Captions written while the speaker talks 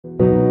Our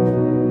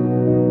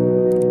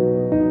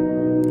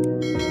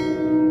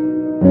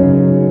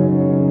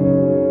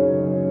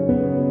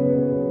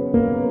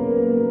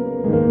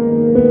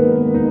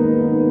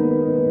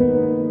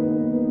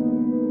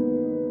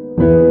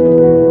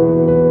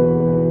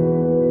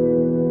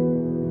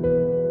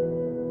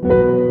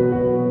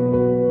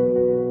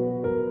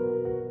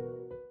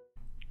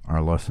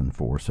lesson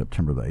for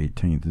September the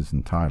 18th is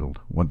entitled,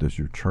 What Does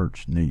Your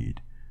Church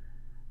Need?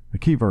 The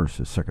key verse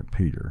is 2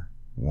 Peter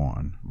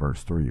 1,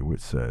 verse 3,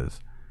 which says,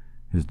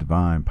 His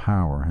divine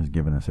power has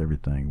given us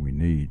everything we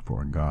need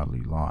for a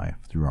godly life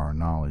through our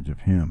knowledge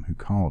of Him who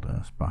called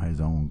us by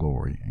His own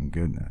glory and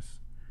goodness.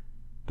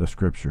 The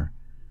scripture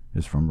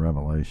is from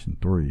Revelation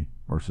 3,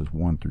 verses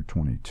 1 through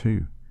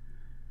 22.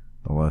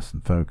 The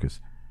lesson focus,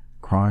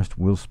 Christ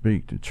will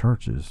speak to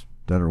churches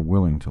that are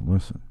willing to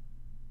listen.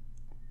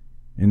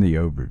 In the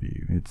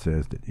overview, it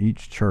says that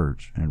each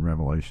church in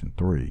Revelation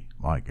 3,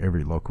 like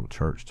every local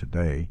church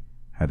today,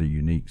 had a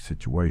unique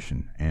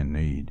situation and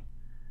need.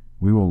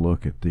 We will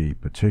look at the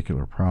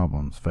particular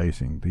problems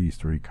facing these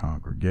three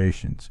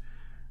congregations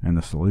and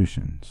the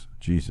solutions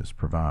Jesus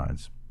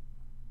provides.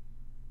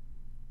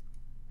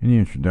 In the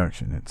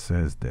introduction, it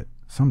says that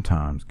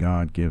sometimes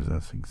God gives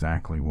us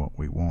exactly what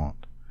we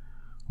want.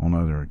 On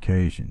other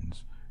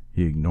occasions,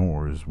 He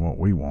ignores what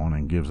we want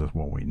and gives us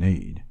what we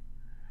need.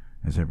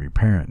 As every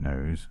parent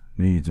knows,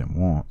 needs and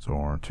wants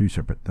are two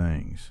separate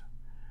things.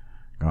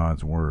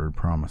 God's Word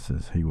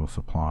promises He will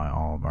supply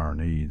all of our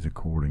needs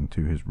according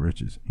to His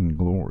riches in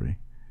glory.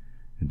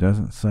 It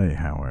doesn't say,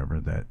 however,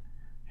 that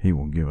He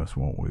will give us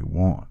what we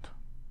want.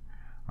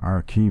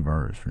 Our key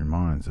verse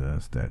reminds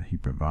us that He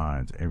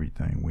provides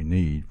everything we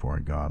need for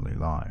a godly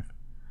life.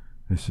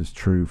 This is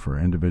true for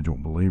individual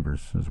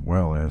believers as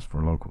well as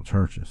for local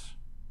churches.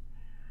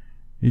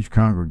 Each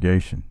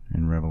congregation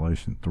in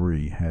Revelation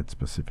 3 had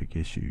specific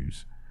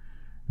issues.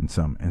 In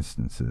some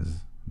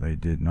instances, they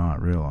did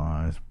not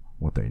realize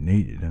what they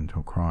needed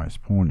until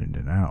Christ pointed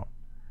it out.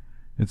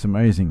 It's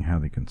amazing how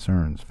the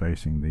concerns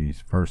facing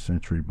these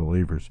first-century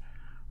believers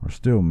are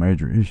still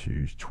major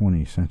issues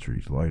 20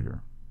 centuries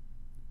later.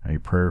 A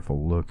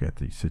prayerful look at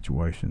the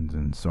situations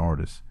in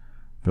Sardis,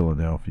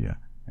 Philadelphia,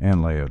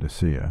 and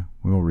Laodicea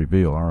will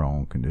reveal our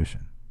own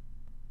condition.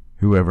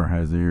 Whoever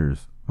has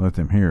ears, let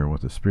them hear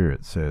what the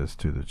Spirit says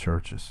to the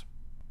churches.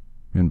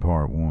 In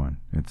part 1,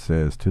 it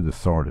says to the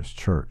Sardis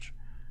church,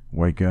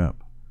 Wake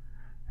up.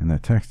 And the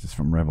text is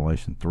from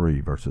Revelation 3,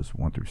 verses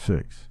 1 through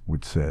 6,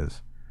 which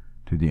says,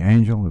 To the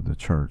angel of the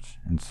church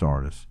in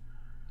Sardis,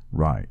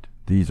 write,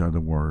 These are the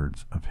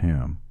words of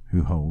Him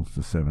who holds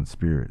the 7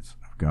 spirits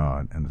of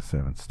God and the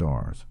 7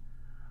 stars.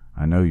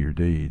 I know your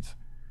deeds.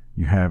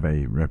 You have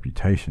a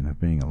reputation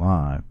of being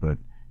alive, but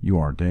you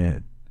are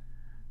dead.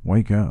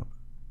 Wake up.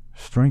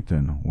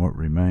 Strengthen what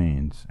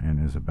remains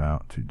and is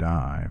about to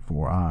die,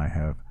 for I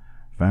have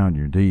found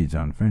your deeds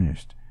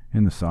unfinished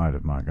in the sight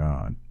of my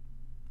God.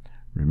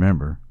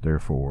 Remember,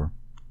 therefore,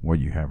 what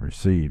you have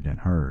received and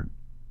heard,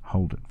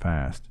 hold it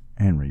fast,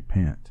 and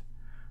repent.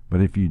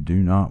 But if you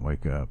do not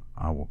wake up,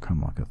 I will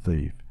come like a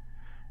thief,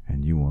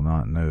 and you will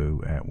not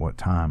know at what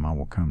time I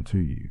will come to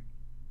you.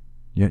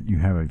 Yet you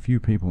have a few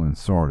people in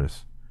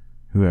Sardis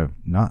who have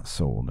not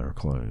sold their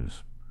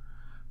clothes.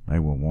 They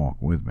will walk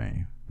with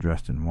me,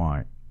 dressed in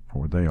white,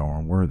 for they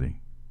are worthy.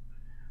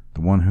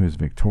 The one who is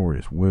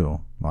victorious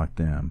will, like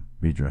them,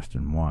 be dressed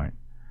in white.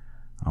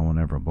 I will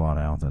never blot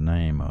out the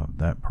name of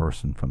that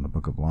person from the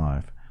book of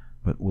life,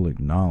 but will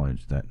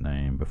acknowledge that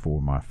name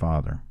before my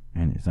Father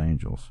and His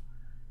angels.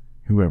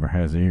 Whoever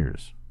has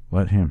ears,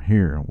 let him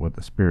hear what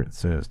the Spirit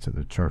says to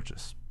the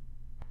churches.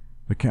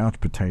 The couch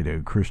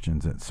potato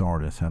Christians at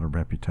Sardis had a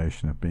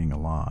reputation of being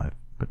alive,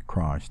 but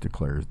Christ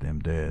declares them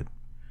dead.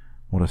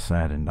 What a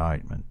sad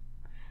indictment.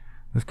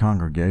 This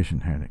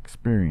congregation had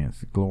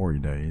experienced glory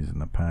days in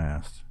the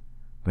past.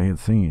 They had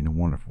seen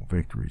wonderful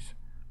victories.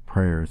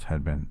 Prayers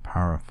had been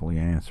powerfully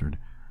answered.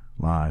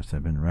 Lives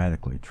had been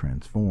radically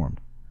transformed.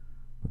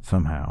 But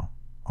somehow,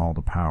 all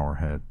the power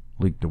had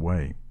leaked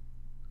away.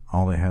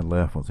 All they had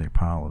left was a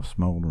pile of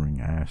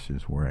smoldering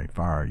ashes where a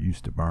fire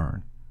used to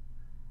burn.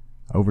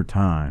 Over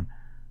time,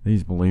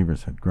 these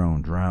believers had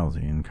grown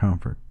drowsy in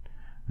comfort,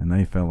 and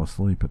they fell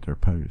asleep at their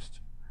posts.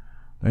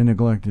 They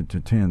neglected to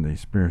tend the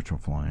spiritual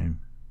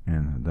flame,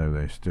 and though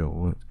they still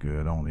looked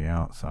good on the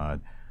outside,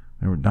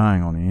 they were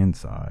dying on the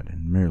inside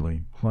and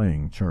merely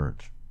playing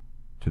church.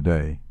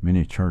 Today,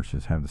 many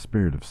churches have the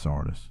spirit of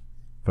Sardis,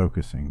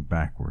 focusing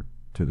backward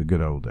to the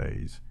good old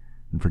days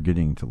and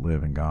forgetting to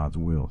live in God's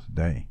will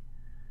today.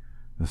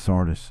 The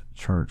Sardis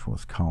church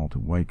was called to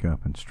wake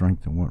up and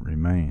strengthen what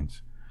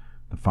remains.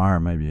 The fire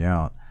may be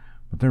out,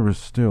 but there was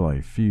still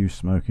a few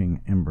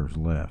smoking embers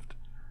left.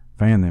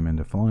 Fan them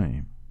into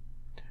flame.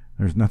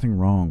 There's nothing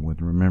wrong with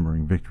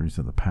remembering victories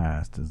of the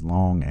past as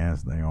long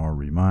as they are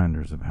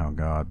reminders of how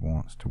God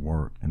wants to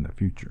work in the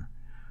future.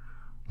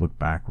 Look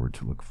backward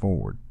to look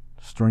forward.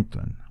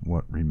 Strengthen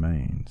what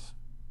remains.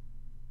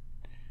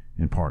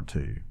 In part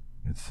 2,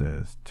 it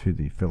says, To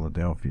the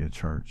Philadelphia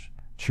church,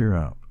 cheer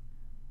up.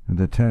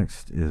 The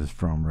text is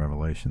from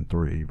Revelation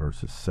 3,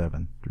 verses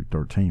 7 through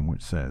 13,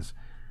 which says,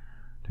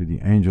 "To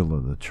the angel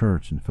of the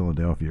church in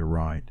Philadelphia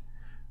write,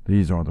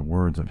 These are the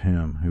words of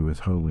him who is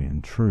holy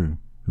and true,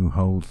 who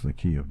holds the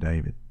key of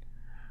David.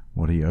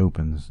 What he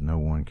opens no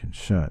one can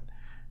shut,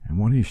 and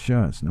what he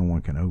shuts no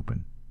one can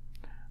open.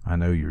 I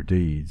know your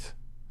deeds.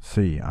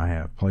 See, I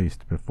have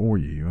placed before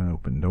you an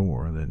open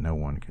door that no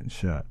one can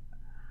shut.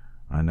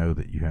 I know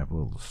that you have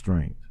little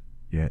strength,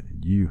 yet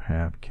you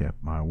have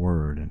kept my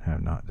word and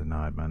have not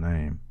denied my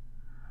name.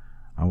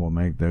 I will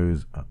make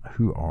those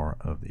who are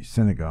of the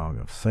synagogue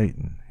of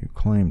Satan, who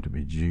claim to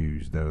be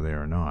Jews, though they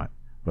are not,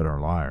 but are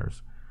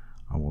liars,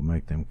 I will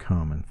make them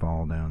come and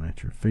fall down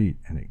at your feet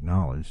and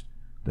acknowledge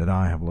that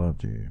I have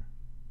loved you.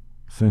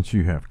 Since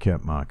you have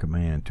kept my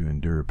command to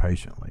endure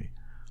patiently,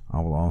 I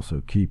will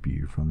also keep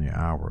you from the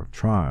hour of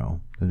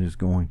trial that is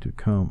going to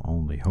come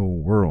on the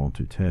whole world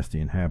to test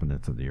the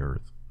inhabitants of the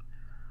earth.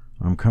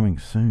 I'm coming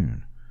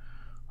soon.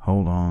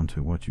 Hold on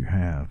to what you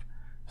have,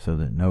 so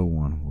that no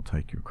one will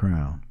take your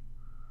crown.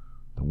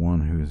 The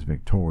one who is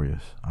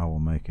victorious I will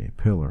make a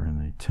pillar in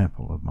the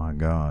temple of my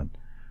God.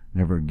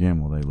 Never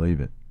again will they leave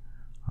it.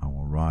 I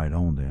will write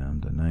on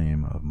them the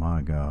name of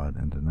my God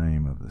and the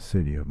name of the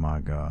city of my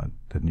God,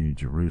 the New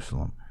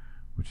Jerusalem,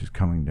 which is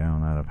coming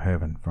down out of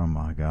heaven from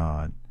my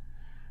God.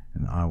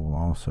 And I will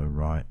also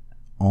write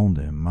on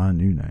them my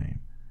new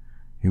name.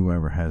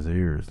 Whoever has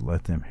ears,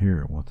 let them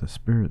hear what the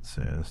Spirit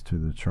says to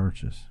the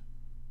churches."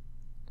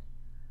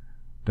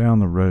 Down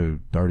the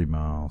road 30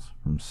 miles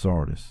from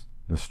Sardis,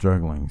 the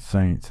struggling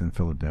saints in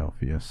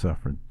Philadelphia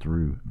suffered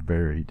through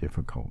very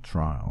difficult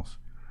trials.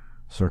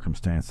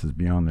 Circumstances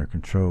beyond their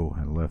control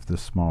had left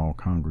this small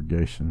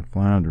congregation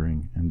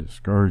floundering in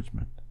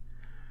discouragement.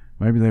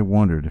 Maybe they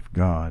wondered if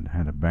God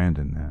had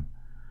abandoned them,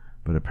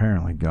 but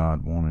apparently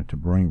God wanted to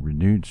bring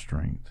renewed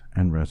strength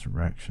and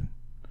resurrection.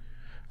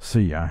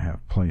 "See, I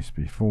have placed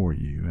before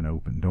you an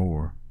open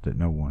door that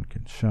no one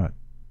can shut."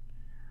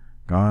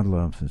 God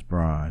loves his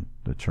bride,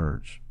 the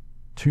church,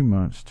 too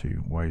much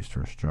to waste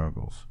her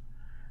struggles.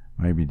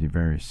 Maybe the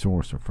very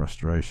source of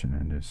frustration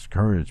and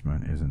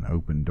discouragement is an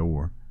open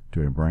door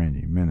to a brand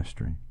new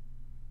ministry.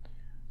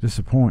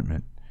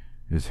 Disappointment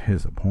is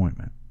his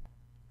appointment.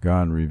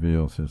 God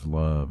reveals his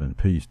love and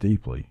peace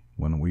deeply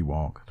when we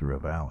walk through a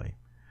valley.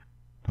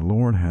 The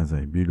Lord has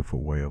a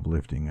beautiful way of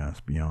lifting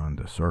us beyond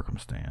the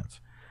circumstance,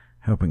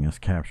 helping us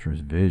capture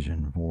his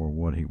vision for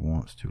what he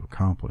wants to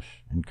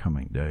accomplish in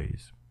coming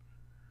days.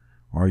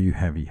 Are you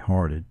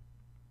heavy-hearted,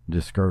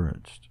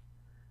 discouraged?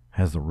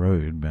 Has the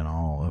road been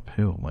all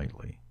uphill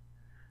lately?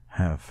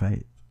 Have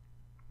faith.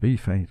 Be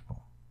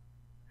faithful.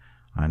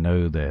 I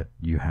know that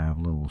you have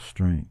little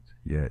strength,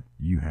 yet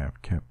you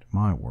have kept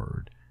my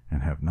word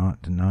and have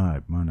not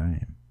denied my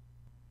name.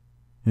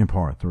 In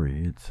part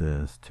 3, it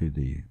says to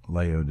the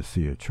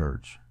Laodicea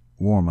church,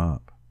 "Warm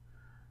up."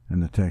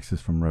 And the text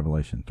is from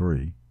Revelation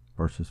 3,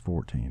 verses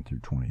 14 through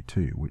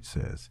 22, which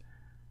says,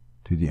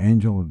 "To the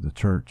angel of the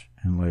church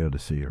in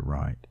Laodicea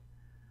write,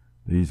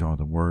 These are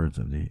the words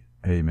of the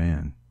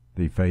Amen,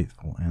 the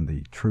faithful and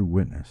the true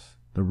witness,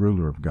 the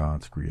ruler of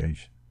God's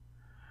creation.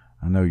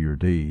 I know your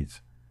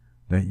deeds,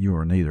 that you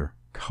are neither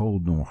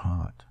cold nor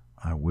hot.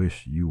 I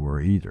wish you were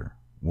either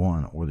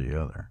one or the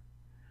other.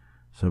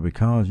 So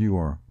because you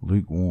are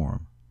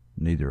lukewarm,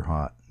 neither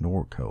hot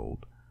nor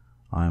cold,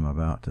 I am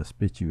about to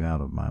spit you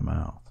out of my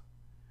mouth.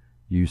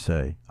 You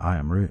say, I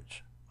am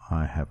rich,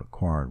 I have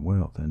acquired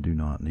wealth and do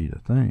not need a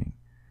thing.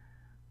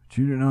 But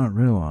you do not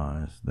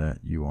realize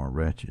that you are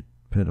wretched,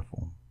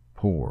 pitiful,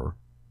 poor,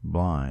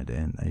 blind,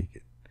 and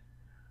naked.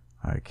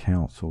 I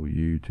counsel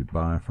you to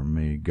buy from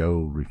me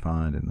gold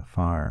refined in the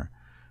fire,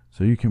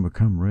 so you can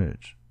become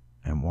rich,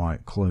 and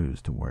white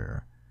clothes to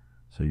wear,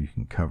 so you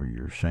can cover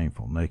your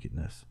shameful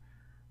nakedness,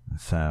 and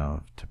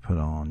salve to put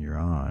on your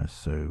eyes,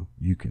 so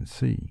you can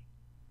see.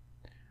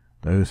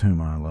 Those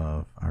whom I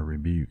love I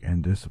rebuke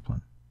and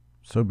discipline,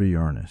 so be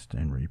earnest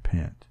and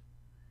repent.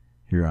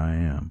 Here I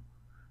am.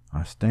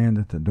 I stand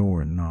at the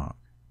door and knock.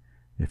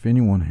 If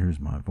anyone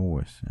hears my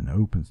voice and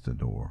opens the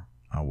door,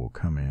 I will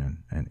come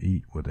in and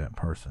eat with that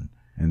person,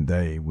 and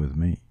they with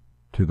me.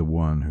 To the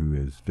one who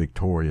is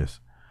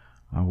victorious,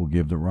 I will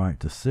give the right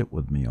to sit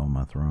with me on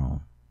my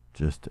throne,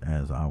 just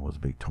as I was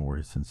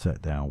victorious and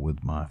sat down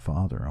with my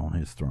Father on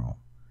his throne.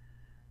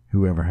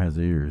 Whoever has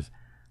ears,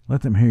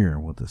 let them hear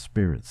what the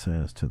Spirit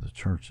says to the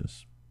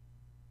churches.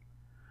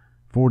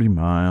 40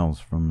 miles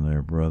from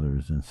their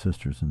brothers and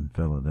sisters in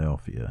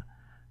Philadelphia,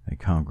 a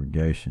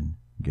congregation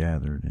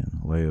gathered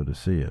in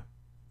Laodicea.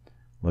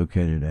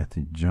 Located at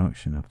the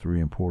junction of 3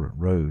 important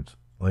roads,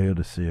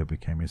 Laodicea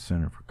became a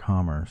center for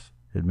commerce,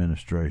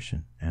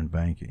 administration, and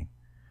banking.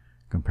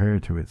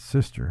 Compared to its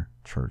sister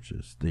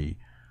churches, the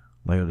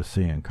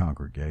Laodicean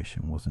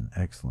congregation was in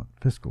excellent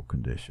fiscal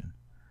condition.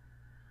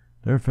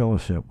 Their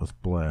fellowship was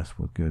blessed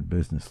with good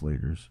business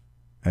leaders,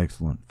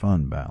 excellent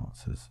fund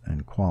balances,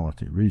 and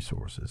quality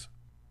resources.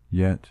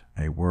 Yet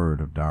a word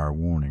of dire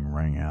warning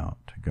rang out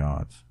to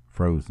God's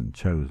frozen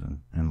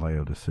chosen in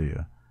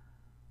Laodicea.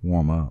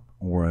 Warm up,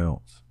 or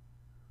else.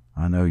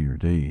 I know your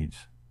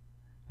deeds,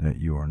 that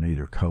you are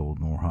neither cold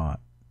nor hot.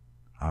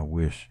 I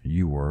wish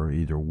you were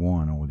either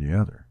one or the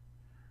other.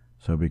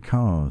 So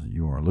because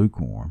you are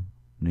lukewarm,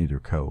 neither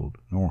cold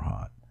nor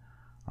hot,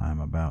 I am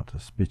about to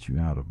spit you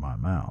out of my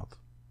mouth.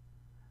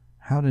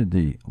 How did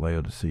the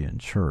Laodicean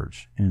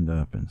church end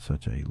up in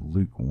such a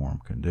lukewarm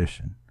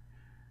condition?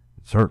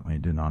 It certainly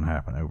did not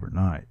happen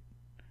overnight.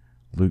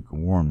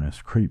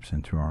 Lukewarmness creeps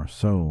into our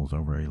souls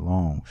over a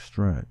long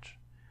stretch.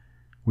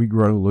 We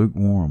grow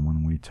lukewarm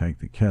when we take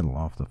the kettle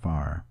off the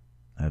fire.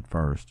 At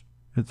first,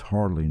 it's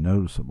hardly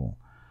noticeable,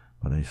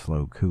 but a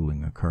slow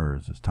cooling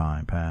occurs as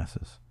time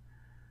passes.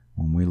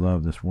 When we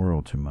love this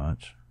world too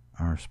much,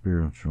 our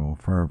spiritual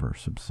fervor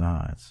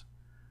subsides.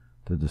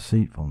 The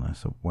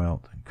deceitfulness of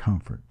wealth and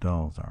comfort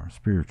dulls our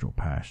spiritual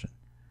passion.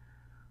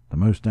 The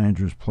most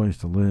dangerous place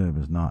to live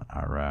is not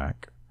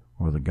Iraq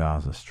or the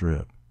Gaza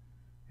Strip.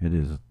 It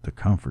is the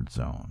comfort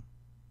zone.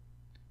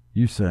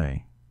 You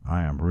say,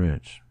 I am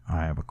rich,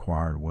 I have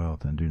acquired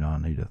wealth and do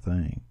not need a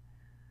thing.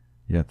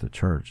 Yet the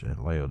church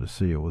at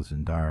Laodicea was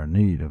in dire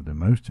need of the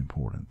most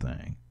important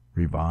thing,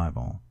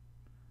 revival.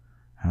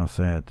 How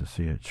sad to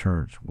see a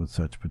church with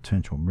such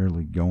potential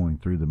merely going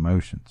through the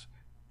motions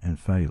and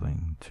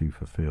failing to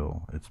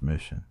fulfill its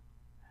mission.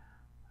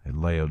 A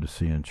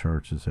Laodicean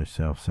church is a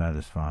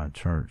self-satisfied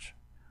church.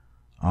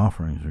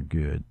 Offerings are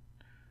good.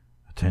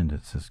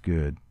 Attendance is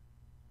good.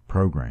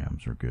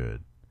 Programs are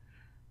good.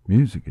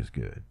 Music is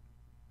good.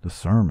 The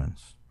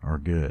sermons are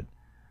good.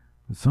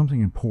 But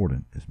something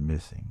important is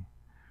missing.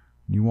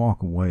 When you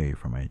walk away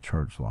from a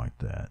church like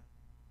that,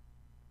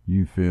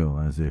 you feel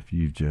as if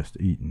you've just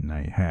eaten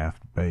a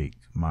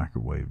half-baked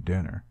microwave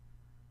dinner.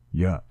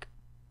 Yuck.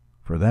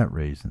 For that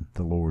reason,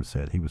 the Lord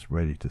said he was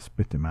ready to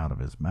spit them out of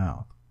his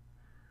mouth.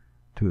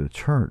 To a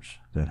church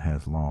that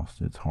has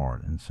lost its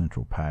heart and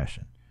central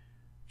passion,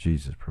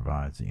 Jesus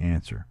provides the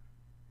answer.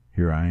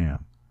 Here I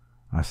am.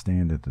 I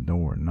stand at the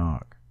door and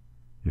knock.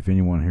 If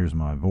anyone hears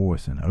my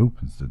voice and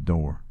opens the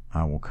door,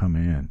 I will come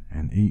in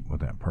and eat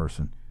with that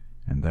person,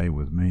 and they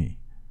with me.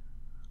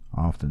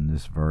 Often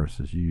this verse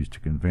is used to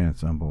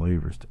convince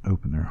unbelievers to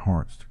open their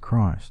hearts to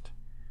Christ.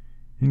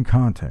 In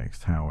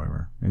context,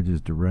 however, it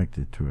is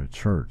directed to a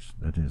church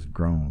that has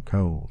grown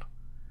cold,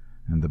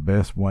 and the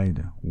best way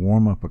to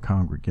warm up a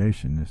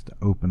congregation is to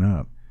open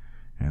up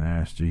and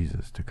ask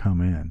Jesus to come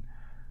in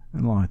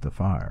and light the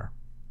fire.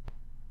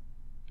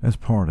 As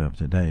part of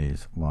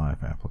today's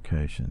life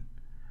application,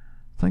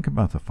 think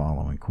about the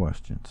following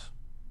questions.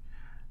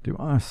 Do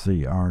I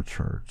see our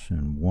church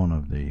in one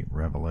of the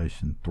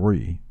Revelation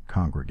 3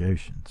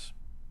 congregations?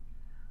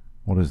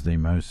 What is the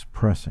most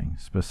pressing,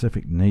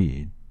 specific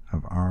need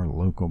of our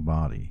local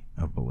body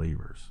of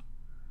believers?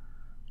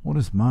 What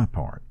is my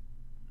part?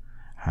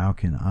 How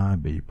can I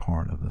be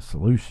part of the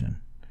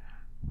solution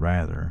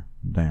rather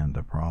than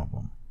the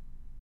problem?